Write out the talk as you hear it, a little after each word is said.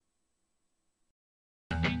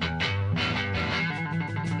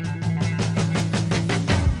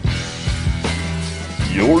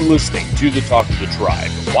You're listening to the Talk of the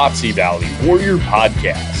Tribe, Wapsie Valley Warrior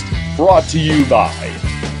Podcast, brought to you by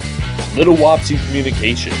Little Wapsie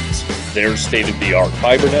Communications. Their state-of-the-art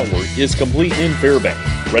fiber network is complete in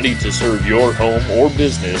Fairbank, ready to serve your home or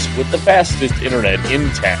business with the fastest internet in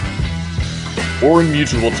town. Orin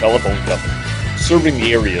Mutual Telephone Company. Serving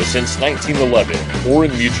the area since 1911,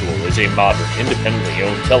 Orin Mutual is a modern, independently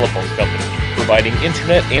owned telephone company providing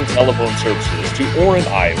internet and telephone services to Orin,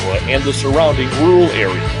 Iowa, and the surrounding rural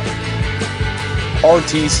area.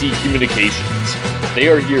 RTC Communications. They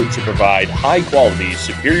are here to provide high-quality,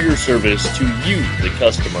 superior service to you, the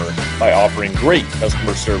customer, by offering great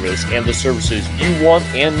customer service and the services you want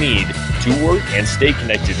and need to work and stay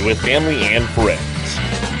connected with family and friends.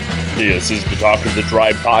 This is the Talk of the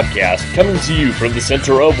Tribe podcast, coming to you from the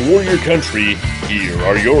center of Warrior Country. Here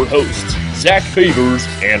are your hosts, Zach Favors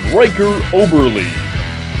and Riker Oberly.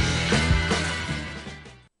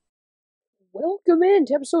 Welcome in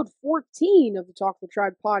to episode 14 of the Talk of the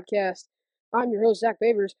Tribe podcast. I'm your host, Zach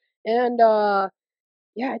Favors, and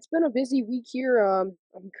it's been a busy week here. I'm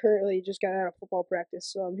currently just got out of football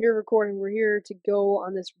practice, so I'm here recording. We're here to go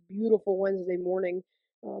on this beautiful Wednesday morning.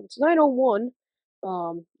 It's 9:01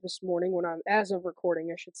 this morning as of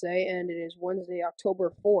recording, I should say, and it is Wednesday,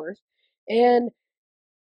 October 4th, and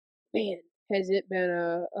man, has it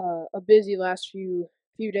been a busy last few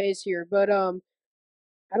days here, but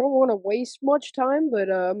I don't want to waste much time,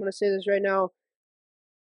 but I'm going to say this right now.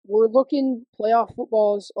 We're looking, playoff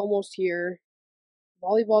football's almost here.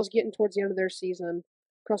 Volleyball's getting towards the end of their season.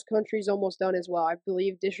 Cross country's almost done as well. I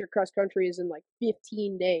believe district cross country is in like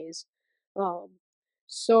 15 days.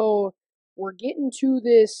 So we're getting to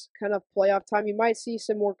this kind of playoff time. You might see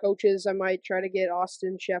some more coaches. I might try to get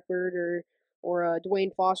Austin Shepard or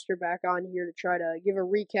Dwayne Foster back on here to try to give a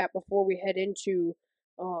recap before we head into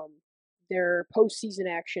their postseason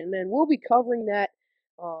action. And we'll be covering that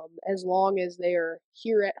as long as they are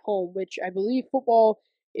here at home, which I believe football,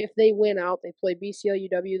 if they win out, they play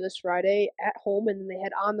BCLUW this Friday at home, and then they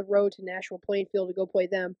head on the road to Nashville Plainfield to go play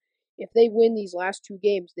them. If they win these last two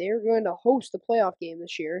games, they are going to host the playoff game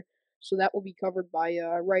this year, so that will be covered by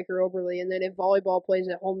Riker Oberly. And then if volleyball plays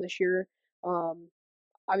at home this year,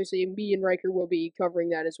 obviously me and Riker will be covering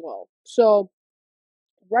that as well. So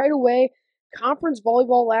right away, conference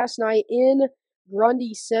volleyball last night in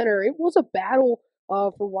Grundy Center. It was a battle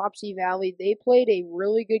for Wapsie Valley. They played a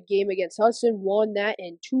really good game against Hudson, won that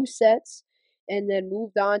in 2 sets, and then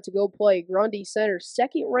moved on to go play Grundy Center,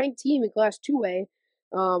 second-ranked team in Class 2A,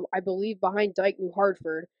 I believe behind Dyke New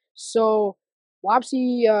Hartford. So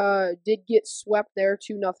Wapsie did get swept there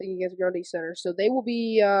 2-0 against Grundy Center. So they will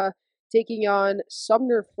be taking on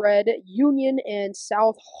Sumner Fred, Union, and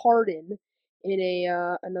South Hardin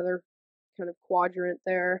in another kind of quadrant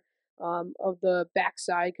there. Of the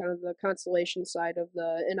backside, kind of the consolation side of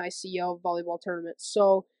the NICL volleyball tournament.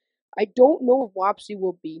 So I don't know if Wapsie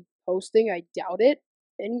will be hosting. I doubt it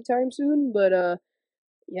anytime soon, but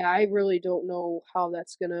I really don't know how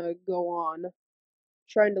that's going to go on.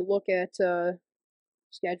 Trying to look at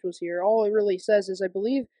schedules here. All it really says is I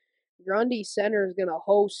believe Grundy Center is going to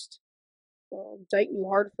host Dyke New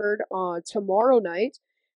Hartford tomorrow night,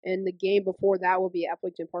 and the game before that will be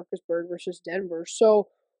Appleton Parkersburg versus Denver. So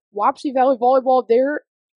Wapsie Valley Volleyball, they're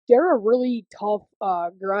a really tough,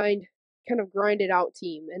 grinded out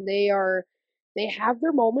team, and they have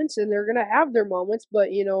their moments, and they're gonna have their moments, but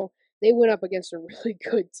they went up against a really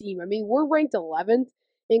good team. I mean, we're ranked 11th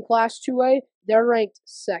in Class 2A, they're ranked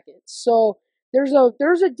 2nd, so there's a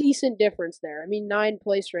decent difference there. I mean, 9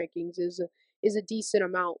 place rankings is a decent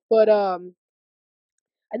amount, but I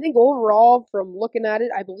think overall, from looking at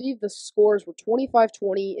it, I believe the scores were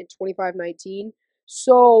 25-20 and 25-19.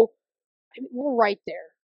 So, I mean, we're right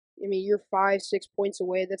there. I mean, you're 5-6 points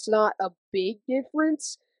away. That's not a big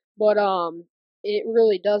difference, but it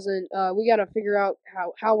really doesn't. We got to figure out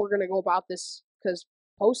how we're going to go about this, because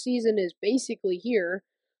postseason is basically here.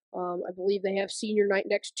 I believe they have senior night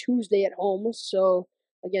next Tuesday at home, so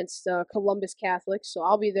against Columbus Catholic. So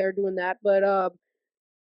I'll be there doing that, but I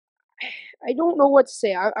don't know what to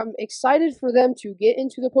say. I'm excited for them to get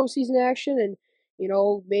into the postseason action, and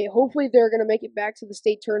hopefully they're going to make it back to the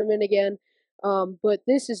state tournament again. But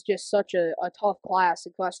this is just such a tough class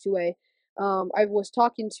in Class 2A. I was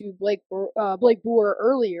talking to Blake Boer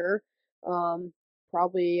earlier,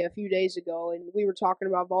 probably a few days ago, and we were talking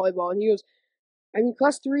about volleyball, and he goes, I mean,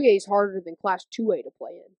 Class 3A is harder than Class 2A to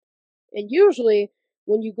play in. And usually,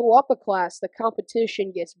 when you go up a class, the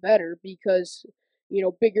competition gets better because,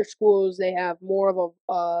 bigger schools, they have more of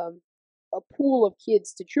a pool of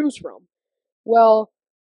kids to choose from. Well,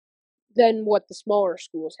 than what the smaller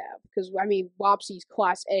schools have. Because, I mean, Wapsie's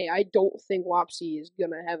Class A. I don't think Wapsie is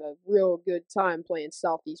going to have a real good time playing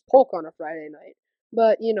Southeast Polk on a Friday night.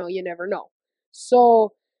 But, you know, you never know.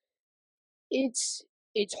 So, it's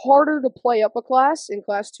harder to play up a class in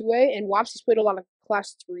Class 2A, and Wapsie's played a lot of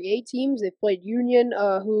Class 3A teams. They've played Union,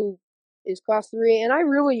 who is Class 3A, and I'm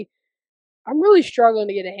really struggling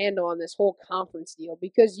to get a handle on this whole conference deal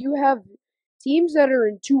because you have teams that are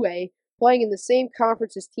in 2A playing in the same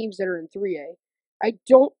conference as teams that are in 3A. I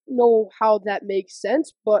don't know how that makes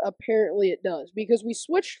sense, but apparently it does because we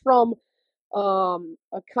switched from a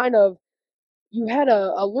kind of you had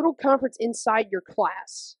a little conference inside your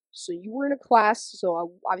class. So you were in a class,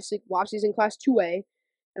 so obviously Wapsie's in Class 2A,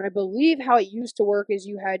 and I believe how it used to work is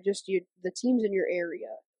you had just the teams in your area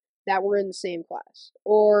that were in the same class.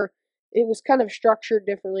 Or it was kind of structured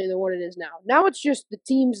differently than what it is now. Now it's just the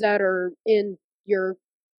teams that are in your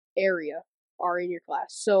area are in your class.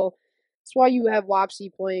 So that's why you have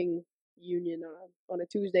Wapsie playing Union on a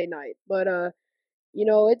Tuesday night. But you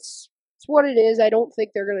know, it's what it is. I don't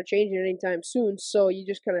think they're gonna change it anytime soon. So you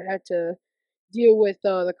just kind of had to deal with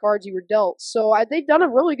the cards you were dealt. So they've done a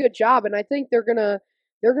really good job, and I think they're gonna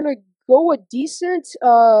go a decent.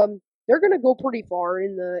 They're gonna go pretty far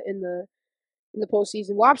in the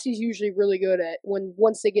postseason. Wapsie's usually really good at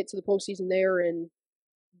once they get to the postseason, they're in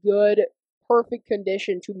good, perfect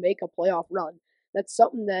condition to make a playoff run. That's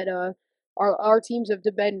something that our teams have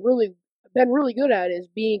been really good at is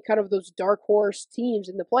being kind of those dark horse teams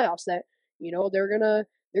in the playoffs that you know they're gonna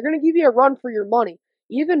give you a run for your money.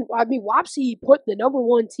 Even I mean Wapsie put the number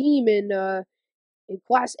one team in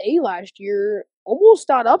Class A last year almost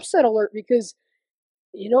on upset alert because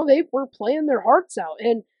you know they were playing their hearts out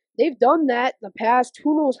and they've done that the past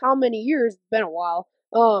who knows how many years. It's been a while.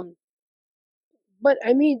 But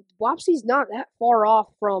I mean, Wapsie's not that far off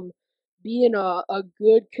from being a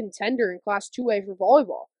good contender in Class 2A for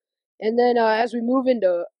volleyball. And then as we move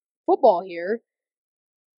into football here,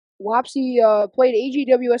 Wapsie played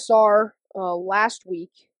AGWSR last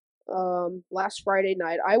week, last Friday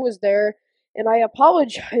night. I was there, and I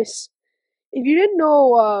apologize if you didn't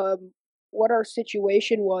know what our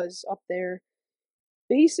situation was up there.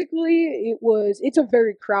 Basically, it's a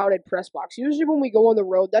very crowded press box. Usually when we go on the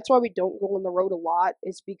road, that's why we don't go on the road a lot.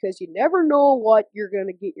 It's because you never know what you're going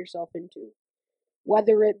to get yourself into.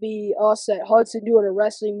 Whether it be us at Hudson doing a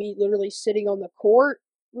wrestling meet, literally sitting on the court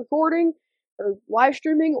recording or live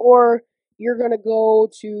streaming, or you're going to go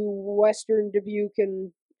to Western Dubuque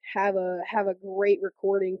and have a great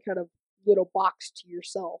recording kind of little box to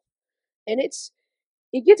yourself. And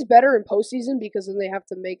it gets better in postseason because then they have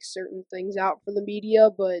to make certain things out for the media,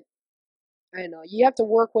 but I don't know, you have to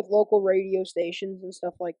work with local radio stations and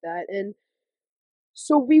stuff like that. And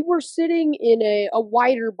so we were sitting in a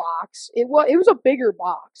wider box. It was a bigger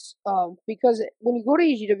box because when you go to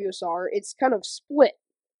AGWSR, it's kind of split.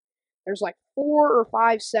 There's like 4 or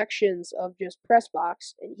 5 sections of just press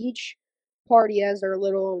box, and each party has their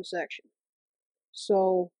little own section.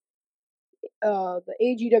 So the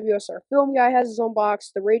AGWSR film guy has his own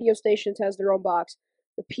box, the radio stations has their own box,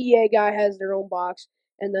 the PA guy has their own box,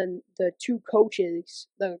 and then the two coaches,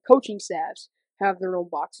 the coaching staffs, have their own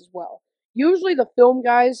box as well. Usually the film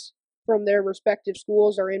guys from their respective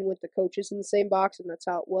schools are in with the coaches in the same box, and that's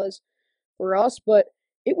how it was for us, but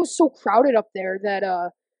it was so crowded up there that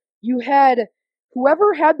you had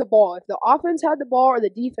whoever had the ball, if the offense had the ball or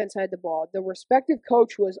the defense had the ball, the respective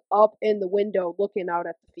coach was up in the window looking out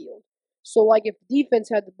at the field. So, like, if the defense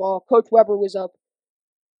had the ball, Coach Weber was up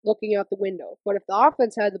looking out the window. But if the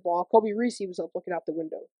offense had the ball, Kobe Reese was up looking out the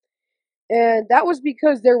window. And that was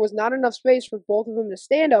because there was not enough space for both of them to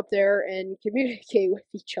stand up there and communicate with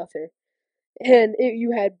each other. And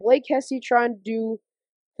you had Blake Hesse trying to do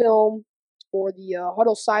film for the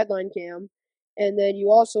Huddle sideline cam. And then you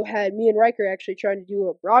also had me and Riker actually trying to do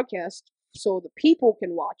a broadcast so the people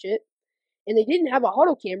can watch it. And they didn't have a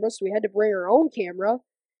Huddle camera, so we had to bring our own camera.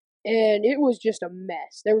 And it was just a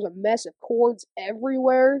mess. There was a mess of cords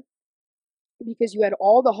everywhere because you had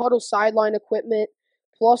all the Huddle sideline equipment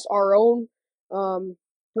plus our own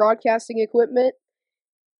broadcasting equipment.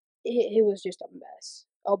 It was just a mess,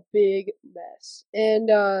 a big mess. And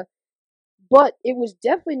but it was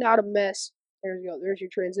definitely not a mess. There you go. There's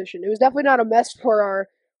your transition. It was definitely not a mess for our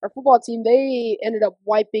football team. They ended up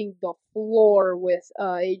wiping the floor with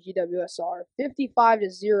AGWSR.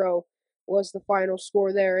 55-0 was the final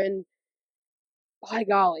score there. And by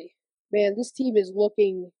golly, man, this team is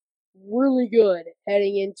looking really good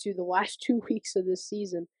heading into the last 2 weeks of this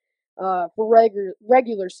season, for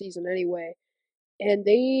regular season anyway. And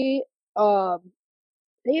they have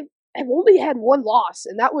only had one loss,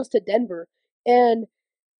 and that was to Denver. And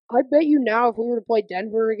I bet you now if we were to play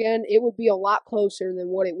Denver again, it would be a lot closer than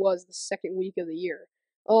what it was the second week of the year.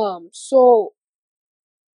 So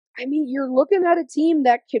I mean, you're looking at a team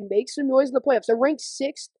that can make some noise in the playoffs. They're ranked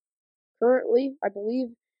sixth currently, I believe,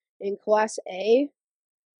 in Class A.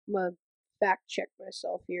 I'm gonna fact check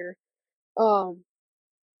myself here. Hang on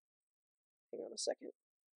a second.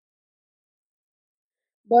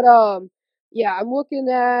 But yeah, I'm looking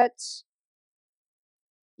at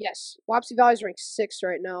yes, Wapsie Valley's ranked sixth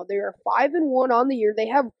right now. They are 5-1 on the year. They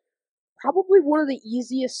have probably one of the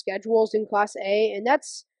easiest schedules in Class A, and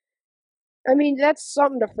that's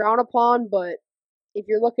something to frown upon, but if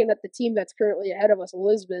you're looking at the team that's currently ahead of us,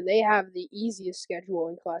 Lisbon, they have the easiest schedule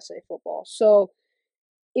in Class A football. So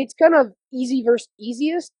it's kind of easy versus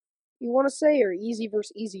easiest, you want to say, or easy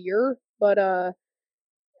versus easier. But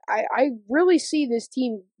I really see this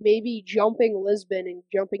team maybe jumping Lisbon and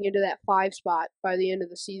jumping into that 5 spot by the end of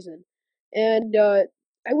the season. And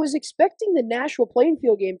I was expecting the Nashville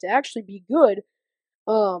Plainfield game to actually be good,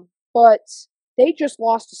 but they just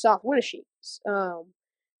lost to South Winneshieks.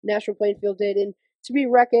 Nashville Plainfield did, and to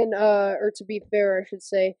be fair, I should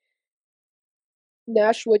say,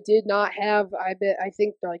 Nashua did not have. I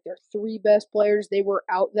think like their 3 best players. They were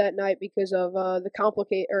out that night because of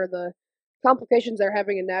the complications they're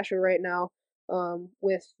having in Nashua right now.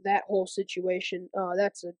 With that whole situation,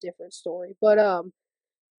 that's a different story. But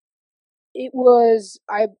it was.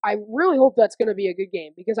 I really hope that's going to be a good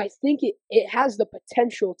game because I think it has the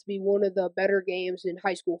potential to be one of the better games in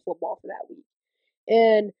high school football for that week.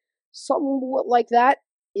 And something like that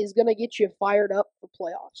is going to get you fired up for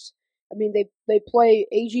playoffs. I mean, they play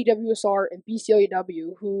AGWSR and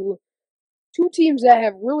BCLW, who 2 teams that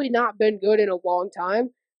have really not been good in a long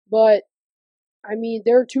time, but I mean,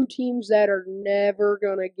 they're 2 teams that are never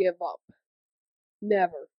going to give up.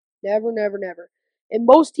 Never. Never, never, never. And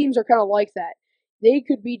most teams are kind of like that. They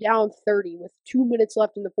could be down 30 with 2 minutes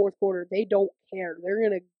left in the fourth quarter. They don't care. They're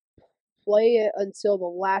going to play it until the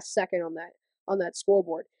last second on that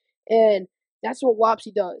scoreboard. And that's what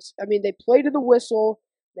Wapsie does. I mean, they play to the whistle.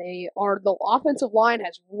 The offensive line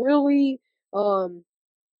has really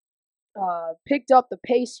picked up the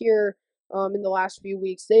pace here in the last few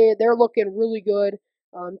weeks. They're looking really good.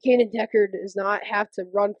 Kanan Decker does not have to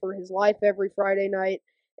run for his life every Friday night,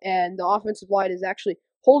 and the offensive line is actually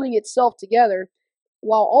holding itself together,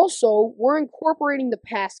 while also we're incorporating the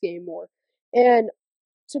pass game more. And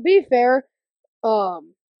to be fair,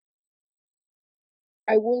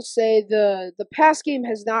 I will say the pass game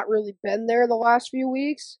has not really been there the last few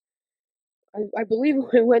weeks. I believe when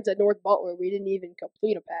we went to North Butler, we didn't even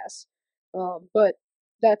complete a pass. But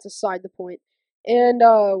that's aside the point. And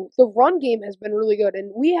the run game has been really good,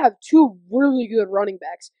 and we have 2 really good running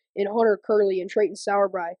backs in Hunter Curley and Trayton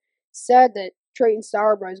Sauerbry. Sad that Trayton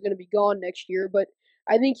Sauerbry is going to be gone next year, but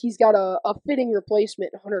I think he's got a fitting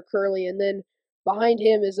replacement in Hunter Curley, and then behind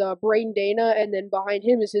him is Braden Dana, and then behind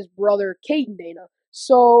him is his brother Caden Dana.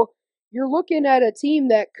 So you're looking at a team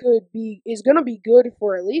that is going to be good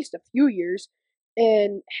for at least a few years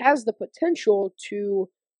and has the potential to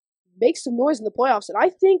make some noise in the playoffs. And I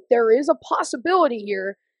think there is a possibility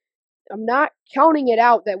here. I'm not counting it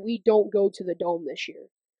out that we don't go to the Dome this year.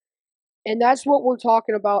 And that's what we're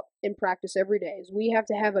talking about in practice every day. Is we have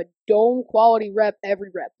to have a Dome quality rep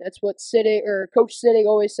every rep. That's what Coach Sittig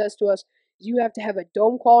always says to us. You have to have a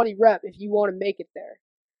Dome quality rep if you want to make it there.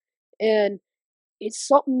 And it's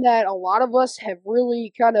something that a lot of us have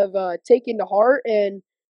really kind of taken to heart, and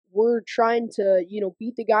we're trying to,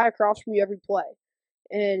 beat the guy across from you every play.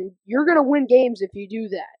 And you're going to win games if you do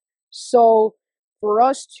that. So for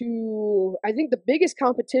us I think the biggest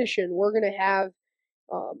competition we're going to have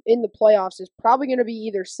in the playoffs is probably going to be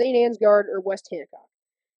either St. Ansgard or West Hancock.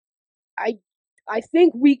 I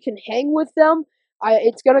think we can hang with them.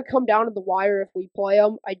 It's going to come down to the wire if we play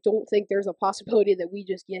them. I don't think there's a possibility that we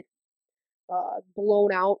just get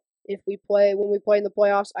blown out when we play in the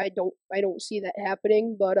playoffs. I don't see that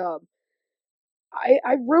happening, but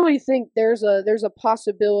I really think there's a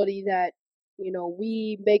possibility that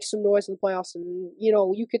we make some noise in the playoffs, and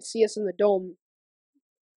you could see us in the Dome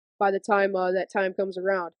by the time that time comes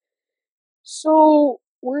around. So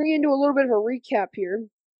we're going to do a little bit of a recap here.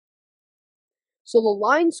 So the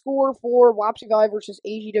line score for Wapsie Valley versus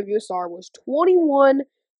AGWSR was 21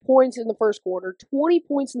 points in the first quarter, 20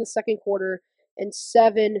 points in the second quarter, and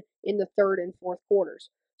 7 in the third and fourth quarters.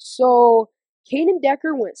 So Kanan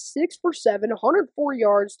Decker went 6 for 7, 104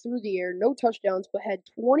 yards through the air, no touchdowns, but had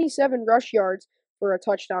 27 rush yards for a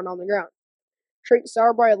touchdown on the ground. Trayton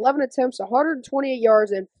Sauerbry, 11 attempts, 128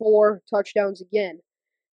 yards, and 4 touchdowns again.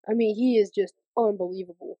 I mean, he is just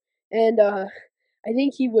unbelievable. And I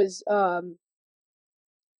think he was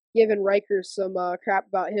giving Riker some crap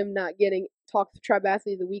about him not getting talked to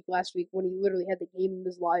Triathlete of the Week last week when he literally had the game of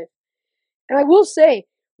his life. And I will say,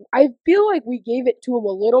 I feel like we gave it to him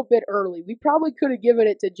a little bit early. We probably could have given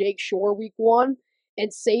it to Jake Shore week 1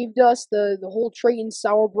 and saved us the whole Trayton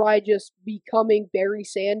Sauerbrei just becoming Barry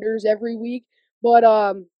Sanders every week. But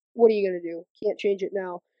what are you going to do? Can't change it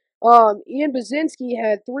now. Ian Bazinski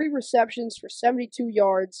had 3 receptions for 72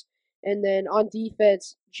 yards. And then on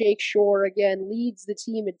defense, Jake Shore again leads the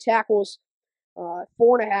team in tackles,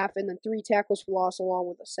 4.5, and then 3 tackles for loss along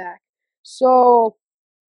with a sack. So,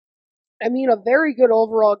 I mean, a very good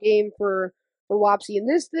overall game for Wapsie. And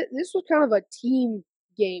this was kind of a team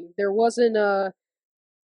game. There wasn't a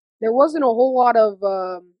whole lot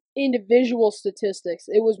of individual statistics.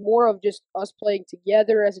 It was more of just us playing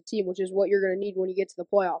together as a team, which is what you're going to need when you get to the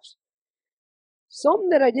playoffs. Something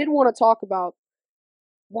that I did want to talk about,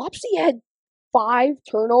 Wapsie had 5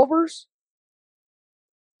 turnovers,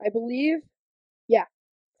 I believe. Yeah,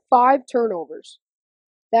 5 turnovers.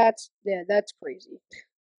 That's crazy.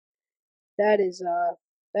 That is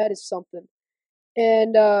something.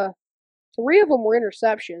 And 3 of them were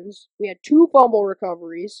interceptions. We had 2 fumble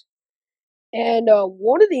recoveries. And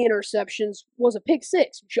one of the interceptions was a pick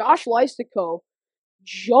 6. Josh Lystico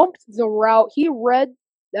jumped the route. He read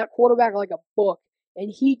that quarterback like a book,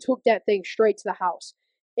 and he took that thing straight to the house.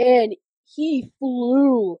 And he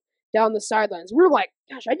flew down the sidelines. We were like,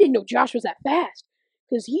 gosh, I didn't know Josh was that fast.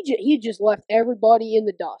 Because he just left everybody in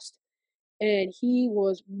the dust. And he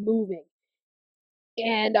was moving.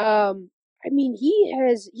 And I mean, he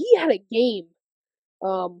had a game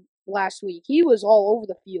last week. He was all over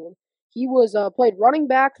the field. He was played running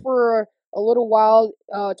back for a little while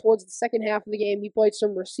towards the second half of the game. He played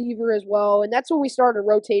some receiver as well, and that's when we started to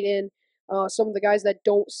rotate in some of the guys that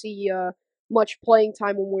don't see much playing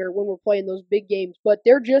time when we're playing those big games, but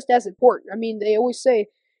they're just as important. I mean, they always say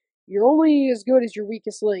you're only as good as your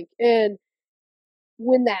weakest link, and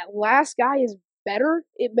when that last guy is better,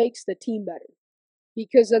 it makes the team better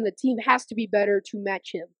because then the team has to be better to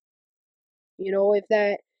match him. You know, if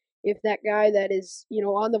that guy that is,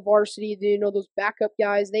 on the varsity, those backup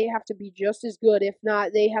guys, they have to be just as good. If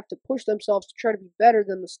not, they have to push themselves to try to be better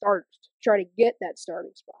than the starters, to try to get that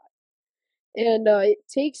starting spot. And it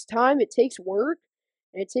takes time, it takes work,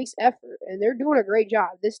 and it takes effort. And they're doing a great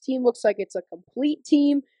job. This team looks like it's a complete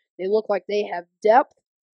team. They look like they have depth.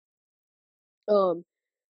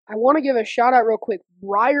 I want to give a shout out real quick.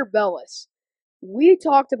 Briar Bellis. We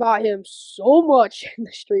talked about him so much in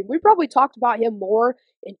the stream. We probably talked about him more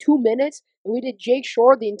in 2 minutes than we did Jake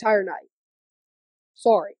Shore the entire night.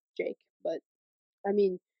 Sorry, Jake, but I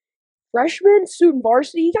mean, freshman, student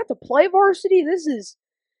varsity, he got to play varsity. This is,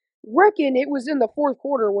 reckon it was in the 4th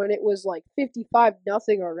quarter when it was like 55-0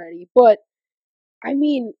 already. But I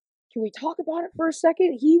mean, can we talk about it for a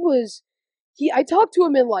second? I talked to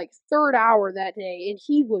him in like 3rd hour that day, and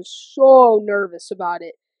he was so nervous about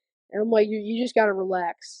it. And I'm like, you just gotta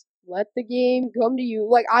relax. Let the game come to you.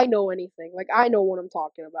 Like, I know anything. Like, I know what I'm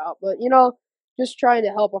talking about. But, just trying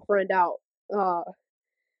to help a friend out.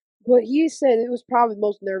 But he said it was probably the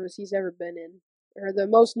most nervous he's ever been in. Or the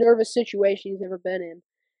most nervous situation he's ever been in.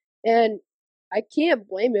 And I can't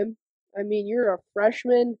blame him. I mean, you're a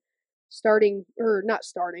freshman playing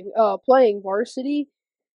varsity.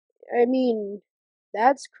 I mean,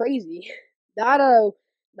 that's crazy. Not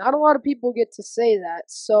a lot of people get to say that.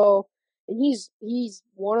 So, and he's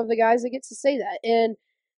one of the guys that gets to say that. And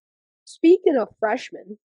speaking of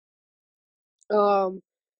freshmen,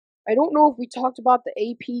 I don't know if we talked about the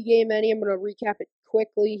AP game any. I'm going to recap it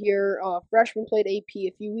quickly here. Freshmen played AP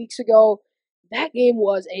a few weeks ago. That game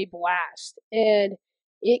was a blast, and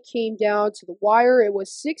it came down to the wire. It was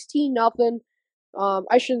 16-0.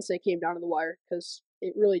 I shouldn't say came down to the wire because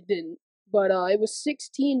it really didn't. But it was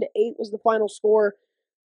 16-8 was the final score.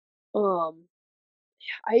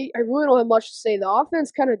 I really don't have much to say. The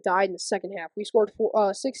offense kind of died in the second half. We scored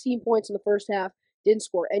 16 points in the first half, didn't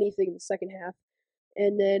score anything in the second half.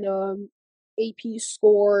 And then AP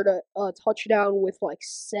scored a touchdown with like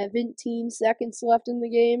 17 seconds left in the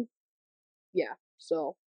game. Yeah,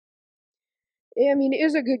 so I mean, it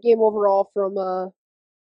was a good game overall from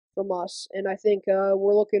us, and I think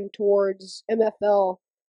we're looking towards MFL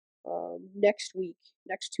next week,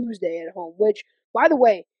 next Tuesday at home. Which, by the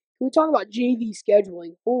way, can we talk about JV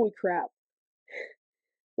scheduling? Holy crap!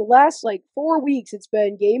 The last 4 weeks, it's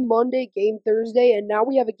been game Monday, game Thursday, and now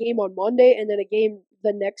we have a game on Monday, and then a game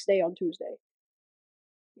the next day on Tuesday.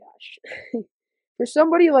 Gosh. For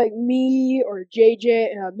somebody like me or JJ,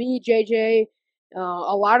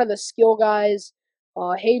 a lot of the skill guys,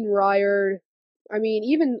 Hayden Ryard, I mean,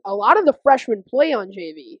 even a lot of the freshmen play on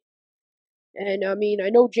JV. And I mean, I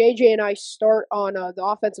know JJ and I start on the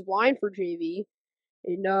offensive line for JV,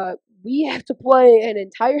 and we have to play an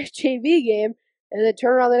entire JV game and then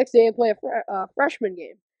turn around the next day and play a freshman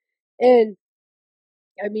game. And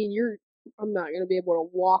I mean, I'm not gonna be able to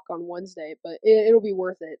walk on Wednesday, but it'll be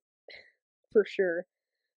worth it for sure.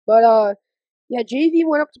 But yeah, JV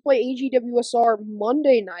went up to play AGWSR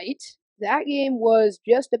Monday night. That game was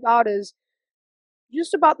just about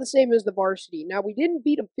the same as the varsity. Now we didn't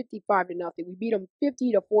beat them 55-0. We beat them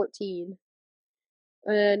 50-14.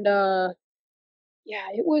 And yeah,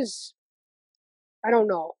 it was, I don't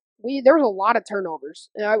know. There was a lot of turnovers.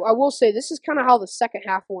 And I will say this is kind of how the second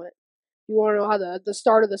half went. You want to know how the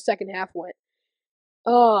start of the second half went?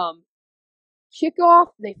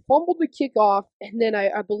 Kickoff, they fumbled the kickoff, and then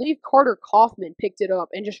I believe Carter Kaufman picked it up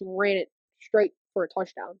and just ran it straight for a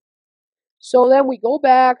touchdown. So then we go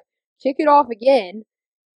back, kick it off again.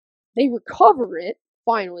 They recover it,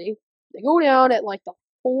 finally. They go down at like the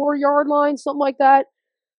 4-yard line, something like that.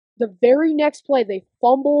 The very next play, they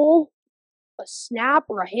fumble a snap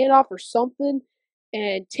or a handoff or something,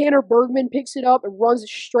 and Tanner Bergman picks it up and runs it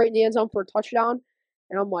straight in the end zone for a touchdown.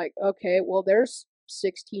 And I'm like, okay, well, there's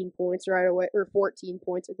 16 points right away, or 14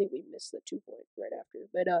 points. I think we missed the 2 point right after.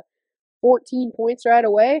 But 14 points right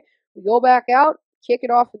away. We go back out, kick it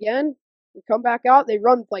off again. We come back out. They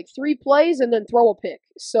run like 3 plays and then throw a pick.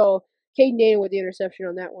 So Caden Dana with the interception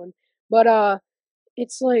on that one. But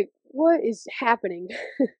it's like, what is happening?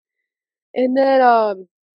 And then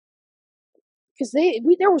because they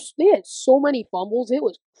had so many fumbles. It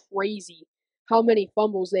was crazy how many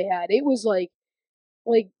fumbles they had. It was like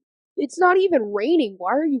it's not even raining.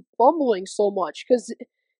 Why are you fumbling so much? Because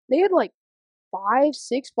they had like 5,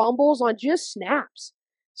 6 fumbles on just snaps,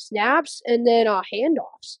 and then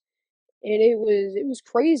handoffs, and it was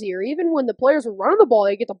crazy. Or even when the players were running the ball,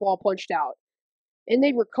 they get the ball punched out, and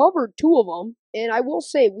they recovered 2 of them. And I will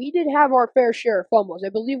say we did have our fair share of fumbles. I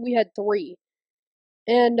believe we had 3,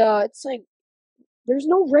 and it's like there's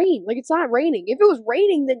no rain. Like, it's not raining. If it was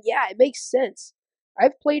raining, then yeah, it makes sense.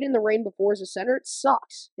 I've played in the rain before as a center. It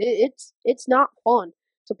sucks. It's not fun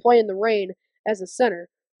to play in the rain as a center,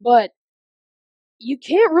 but you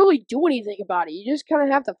can't really do anything about it. You just kind of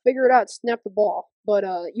have to figure it out, snap the ball. But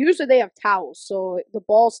usually they have towels, so the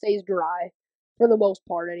ball stays dry for the most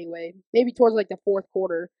part anyway. Maybe towards like the fourth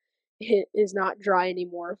quarter, it is not dry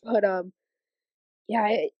anymore. But yeah,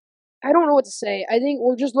 I don't know what to say. I think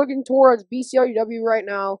we're just looking towards BCLUW right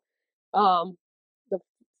now. The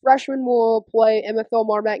freshmen will play MFL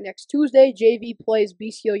Marmac next Tuesday. JV plays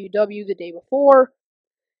BCLUW the day before.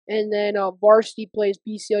 And then varsity plays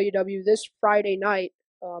BCLUW this Friday night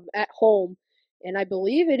at home. And I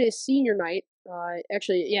believe it is senior night.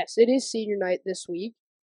 Actually, yes, it is senior night this week.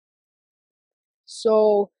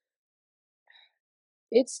 So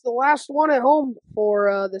it's the last one at home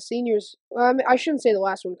for the seniors. I shouldn't say the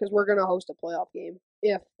last one because we're going to host a playoff game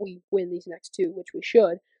if we win these next 2, which we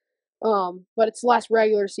should. But it's the last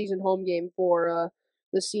regular season home game for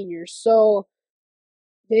the seniors. So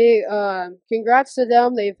they congrats to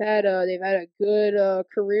them. They've had a good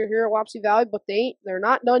career here at Wapsie Valley, but they're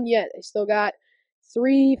not done yet. They still got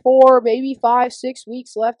 3, 4, maybe 5, 6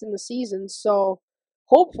 weeks left in the season. So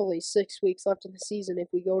hopefully 6 weeks left in the season if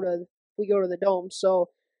we go to the dome. So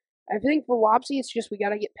I think for Wapsie, it's just we got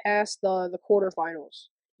to get past the quarterfinals.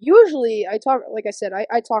 Usually, I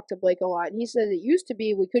talked to Blake a lot, and he said it used to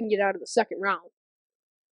be we couldn't get out of the second round.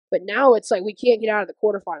 But now it's like we can't get out of the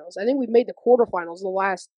quarterfinals. I think we've made the quarterfinals the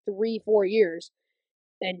last 3, 4 years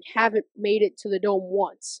and haven't made it to the dome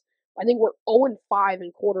once. I think we're 0-5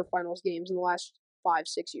 in quarterfinals games in the last 5,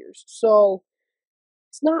 6 years. So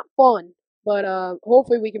it's not fun, but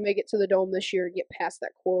hopefully we can make it to the dome this year and get past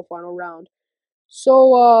that quarterfinal round.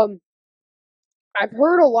 So I've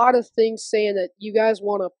heard a lot of things saying that you guys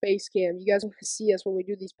want a face cam. You guys want to see us when we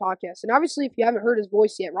do these podcasts. And obviously, if you haven't heard his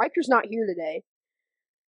voice yet, Riker's not here today.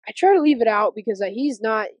 I try to leave it out because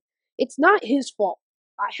it's not his fault.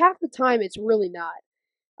 Half the time, it's really not.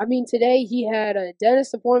 I mean, today he had a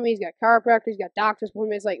dentist appointment, he's got chiropractor, he's got doctor's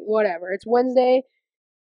appointments, like, whatever. It's Wednesday.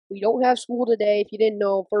 We don't have school today. If you didn't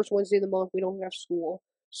know, first Wednesday of the month, we don't have school.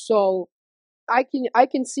 So I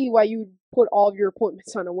can see why you put all of your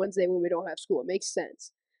appointments on a Wednesday when we don't have school. It makes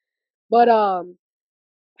sense. But I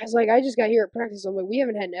was like, I just got here at practice. I'm like, we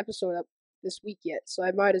haven't had an episode up this week yet, so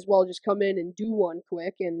I might as well just come in and do one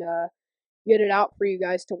quick and get it out for you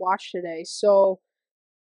guys to watch today. So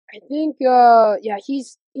I think yeah,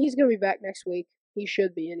 he's gonna be back next week. He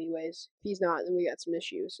should be anyways. If he's not, then we got some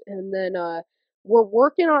issues. And then we're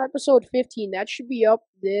working on episode 15. That should be up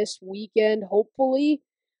this weekend, hopefully.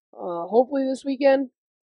 Hopefully this weekend.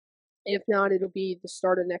 If not, it'll be the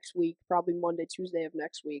start of next week, probably Monday, Tuesday of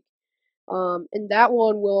next week. And that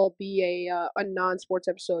one will be a non-sports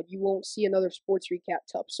episode. You won't see another sports recap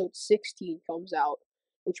till episode 16 comes out,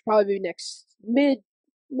 which will probably be next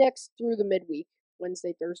through the midweek,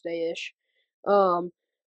 Wednesday, Thursday ish.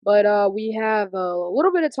 But we have a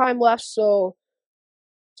little bit of time left, so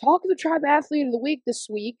talk of the Tribe Athlete of the Week this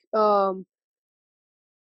week.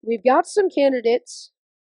 We've got some candidates.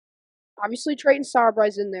 Obviously, Trayton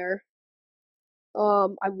Sauerbrey's in there.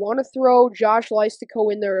 I want to throw Josh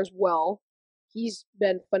Leistico in there as well. He's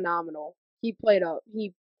been phenomenal. He played a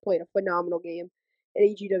phenomenal game at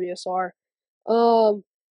AGWSR. I'm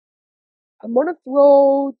gonna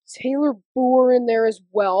throw Taylor Boer in there as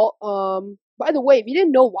well. By the way, if you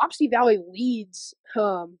didn't know, Wapsie Valley leads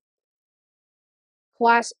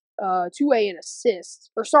Class 2A in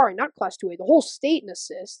assists. Or sorry, not Class 2A, the whole state in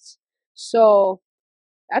assists. So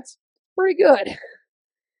that's pretty good.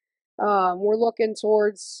 We're looking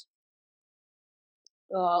towards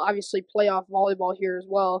obviously playoff volleyball here as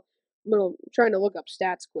well. I'm trying to look up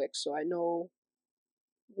stats quick so I know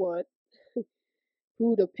who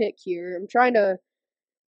to pick here. I'm trying to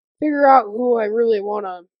figure out who I really want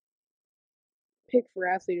to pick for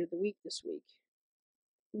Athlete of the Week this week.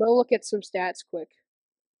 I'm going to look at some stats quick.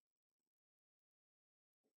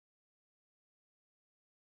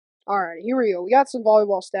 Alright, here we go. We got some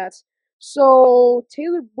volleyball stats. So,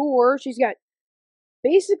 Taylor Boer, she's got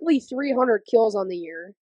basically 300 kills on the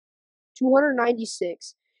year,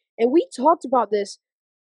 296. And we talked about this.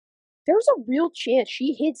 There's a real chance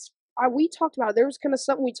she hits. We talked about it. There was kind of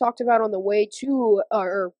something we talked about on the way to,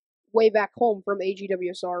 or way back home from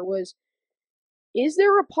AGWSR was, is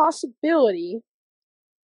there a possibility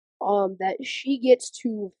that she gets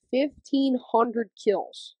to 1,500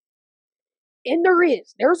 kills? And there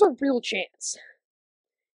is. There's a real chance.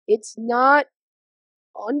 It's not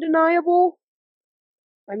undeniable.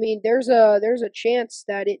 I mean, there's a chance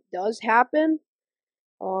that it does happen.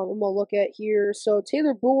 I'm gonna look at here. So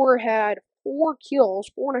Taylor Boer had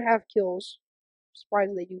 4.5 kills. I'm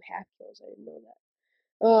surprised they do half kills. I didn't know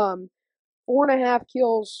that. 4.5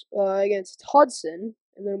 kills against Hudson,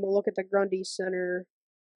 and then we'll look at the Grundy Center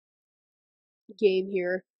game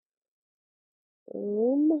here.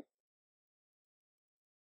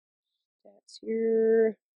 That's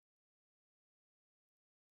here.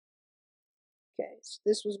 Okay, so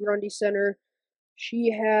this was Grundy Center.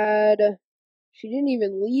 She didn't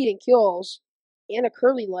even lead in kills. Anna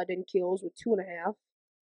Curley led in kills with 2.5.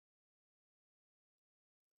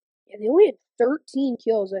 And they only had 13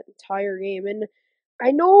 kills that entire game. And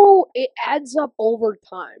I know it adds up over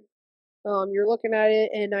time. You're looking at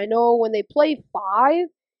it, and I know when they play 5,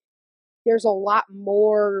 there's a lot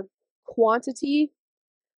more quantity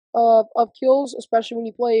of kills, especially when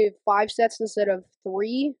you play 5 sets instead of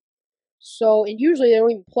 3. So, and usually they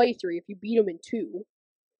don't even play 3 if you beat them in 2.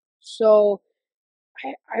 So,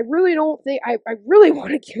 I really don't think, I really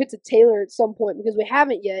want to give it to Taylor at some point because we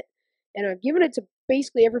haven't yet, and I've given it to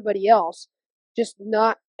basically everybody else, just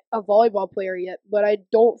not a volleyball player yet, but I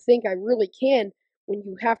don't think I really can when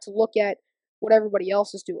you have to look at what everybody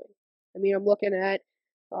else is doing. I mean, I'm looking at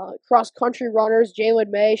cross-country runners, Jalen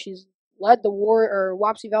May, she's led the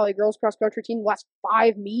Wapsie Valley girls cross-country team the last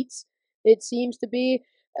 5 meets, it seems to be.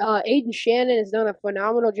 Aiden Shannon has done a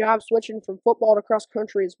phenomenal job switching from football to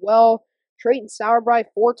cross-country as well. Trayton Sauerbrey,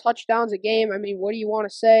 4 touchdowns a game. I mean, what do you want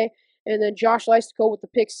to say? And then Josh Leistico with the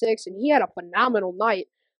pick 6, and he had a phenomenal night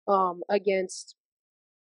against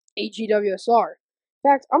AGWSR. In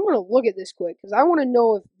fact, I'm going to look at this quick because I want to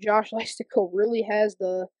know if Josh Leistico really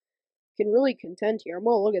can really contend here. I'm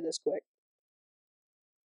going to look at this quick.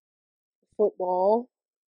 Football.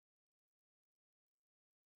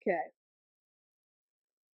 Okay.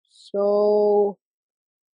 So,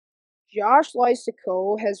 Josh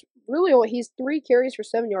Leistico has he's 3 carries for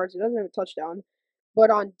 7 yards. He doesn't have a touchdown. But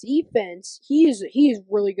on defense, he's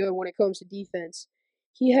really good when it comes to defense.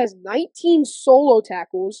 He has 19 solo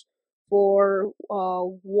tackles for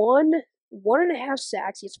 1.5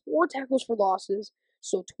 sacks. He has 4 tackles for losses,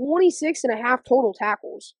 so 26.5 total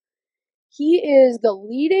tackles. He is the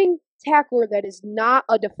leading tackler that is not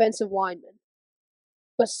a defensive lineman.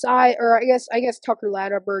 I guess Tucker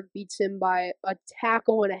Latterberg beats him by a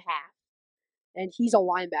tackle and a half, and he's a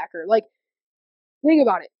linebacker. Like, think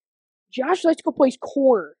about it. Josh Leistico plays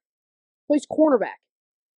cornerback,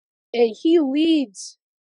 and he leads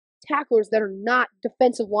tacklers that are not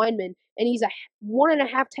defensive linemen, and he's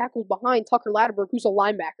 1.5 tackles behind Tucker Latterberg, who's a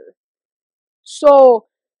linebacker. So,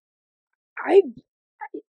 I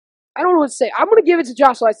don't know what to say. I'm going to give it to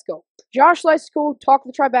Josh Leistico. Josh Leistico, Talk of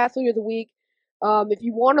the Tribe Athlete of the Week. If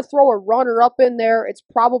you want to throw a runner-up in there, it's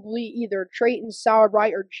probably either Trayton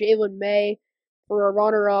Sauerbright or Jalen May for a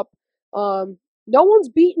runner-up. No one's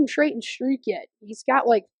beaten Trayton's streak yet. He's got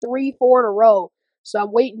like 3-4 in a row. So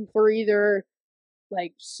I'm waiting for either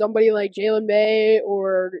like somebody like Jalen May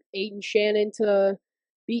or Aiden Shannon to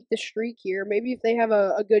beat the streak here. Maybe if they have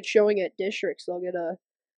a good showing at districts, they'll get a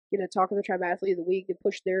Talk of the Tribe Athlete of the Week to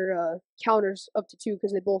push their counters up to 2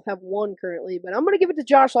 because they both have 1 currently. But I'm gonna give it to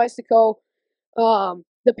Josh Lystico.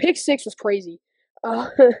 The pick 6 was crazy.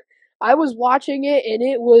 I was watching it and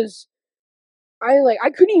it was I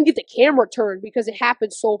couldn't even get the camera turned because it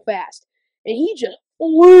happened so fast. And he just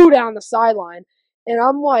flew down the sideline. And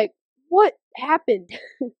I'm like, what happened?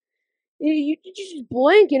 you just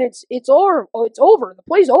blink and it's over. Oh, it's over. The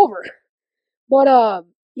play's over. But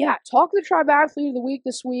yeah, Talk of the Tribe Athlete of the Week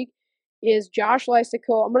this week is Josh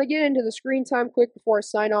Lystico. I'm gonna get into the screen time quick before I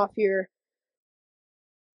sign off here.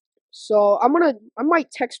 So I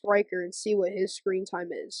might text Riker and see what his screen time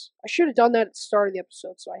is. I should have done that at the start of the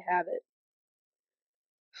episode, so I have it.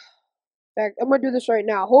 In fact, I'm gonna do this right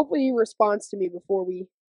now. Hopefully he responds to me before we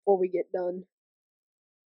get done.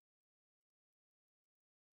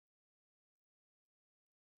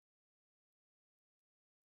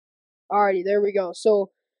 Alrighty, there we go.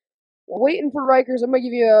 So we're waiting for Rikers. I'm gonna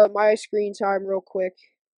give you my screen time real quick.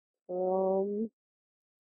 4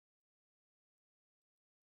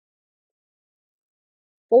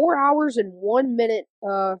 hours and 1 minute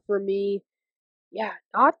for me. Yeah,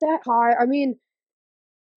 not that high. I mean,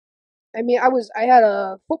 I had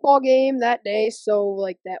a football game that day, so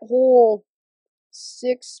like that whole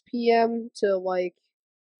 6 p.m. to like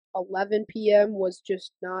 11 p.m. was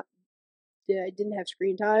just not. I didn't have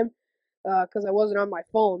screen time because I wasn't on my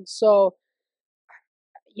phone. So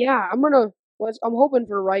yeah, I'm hoping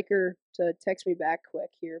for Riker to text me back quick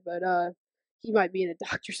here, but he might be in a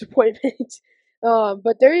doctor's appointment.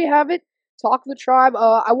 But there you have it. Talk of the Tribe.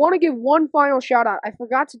 I want to give one final shout out. I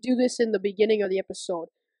forgot to do this in the beginning of the episode.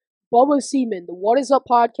 Bubba Seaman, the What Is Up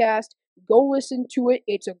podcast. Go listen to it.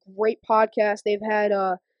 It's a great podcast. They've had,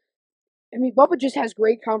 Bubba just has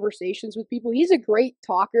great conversations with people. He's a great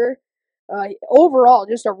talker. Overall,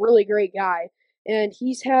 just a really great guy. And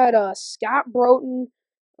he's had Scott Broughton.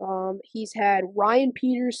 He's had Ryan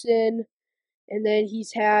Peterson. And then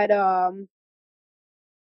he's had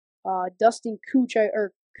Dustin Cooch.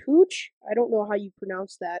 Cooch? I don't know how you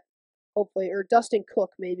pronounce that. Hopefully. Or Dustin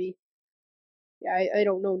Cook, maybe. Yeah, I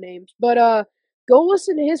don't know names. But go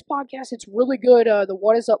listen to his podcast. It's really good. The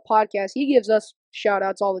What Is Up podcast. He gives us shout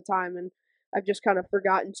outs all the time, and I've just kind of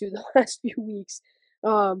forgotten to the last few weeks.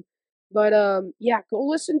 Yeah, go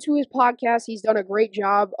listen to his podcast. He's done a great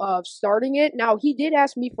job of starting it. Now, he did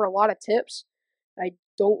ask me for a lot of tips. I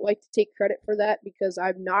don't like to take credit for that because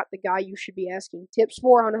I'm not the guy you should be asking tips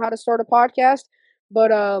for on how to start a podcast. But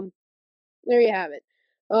there you have it.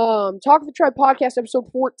 Talk of the Tribe podcast,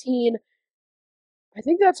 episode 14. I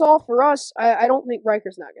think that's all for us. I don't think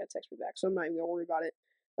Riker's not going to text me back, so I'm not even going to worry about it.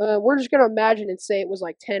 We're just going to imagine and say it was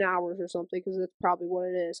like 10 hours or something, because that's probably what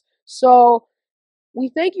it is. So, we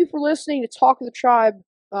thank you for listening to Talk of the Tribe,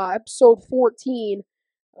 episode 14.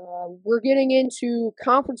 We're getting into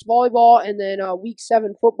conference volleyball and then week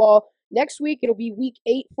 7 football. Next week, it'll be week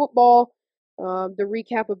 8 football, the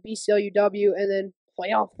recap of BCLUW, and then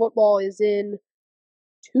playoff football is in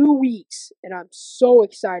 2 weeks, and I'm so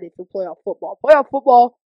excited for playoff football. Playoff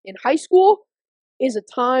football in high school is a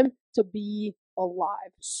time to be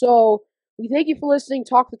alive. So, we thank you for listening.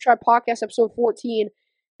 Talk of the Tribe podcast, episode 14.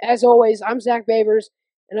 As always, I'm Zach Babers,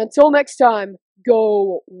 and until next time,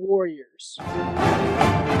 go Warriors.